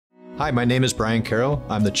Hi, my name is Brian Carroll.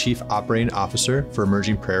 I'm the Chief Operating Officer for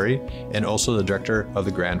Emerging Prairie and also the Director of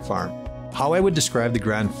the Grand Farm. How I would describe the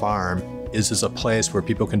Grand Farm is as a place where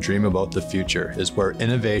people can dream about the future, is where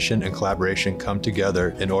innovation and collaboration come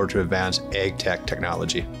together in order to advance ag tech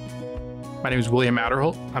technology. My name is William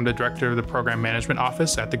Adderholt. I'm the Director of the Program Management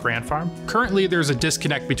Office at the Grand Farm. Currently, there's a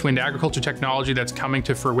disconnect between the agriculture technology that's coming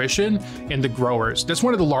to fruition and the growers. That's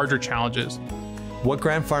one of the larger challenges. What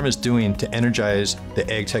Grand Farm is doing to energize the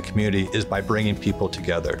ag tech community is by bringing people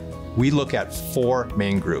together. We look at four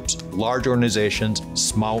main groups: large organizations,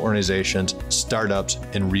 small organizations, startups,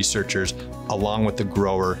 and researchers, along with the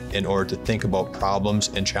grower, in order to think about problems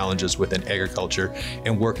and challenges within agriculture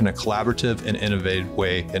and work in a collaborative and innovative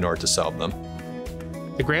way in order to solve them.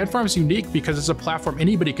 The Grand Farm is unique because it's a platform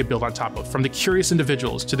anybody could build on top of, from the curious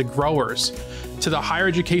individuals to the growers to the higher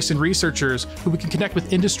education researchers who we can connect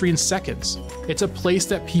with industry in seconds. It's a place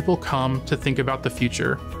that people come to think about the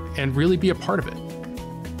future and really be a part of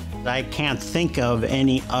it. I can't think of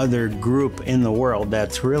any other group in the world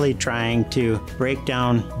that's really trying to break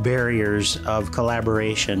down barriers of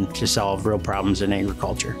collaboration to solve real problems in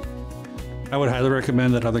agriculture. I would highly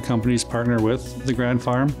recommend that other companies partner with the Grand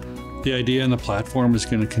Farm. The idea and the platform is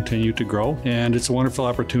going to continue to grow, and it's a wonderful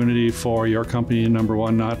opportunity for your company, number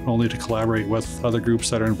one, not only to collaborate with other groups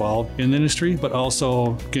that are involved in the industry, but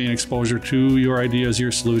also gain exposure to your ideas,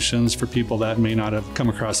 your solutions for people that may not have come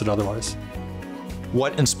across it otherwise.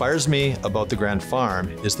 What inspires me about the Grand Farm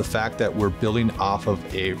is the fact that we're building off of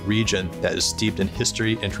a region that is steeped in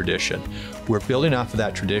history and tradition. We're building off of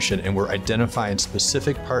that tradition, and we're identifying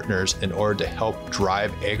specific partners in order to help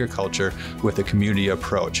drive agriculture with a community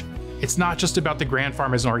approach. It's not just about the Grand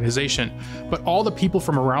Farm as an organization, but all the people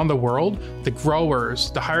from around the world, the growers,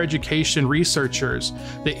 the higher education researchers,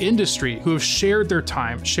 the industry who have shared their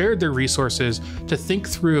time, shared their resources to think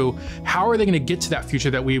through how are they going to get to that future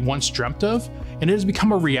that we once dreamt of, and it has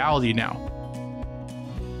become a reality now.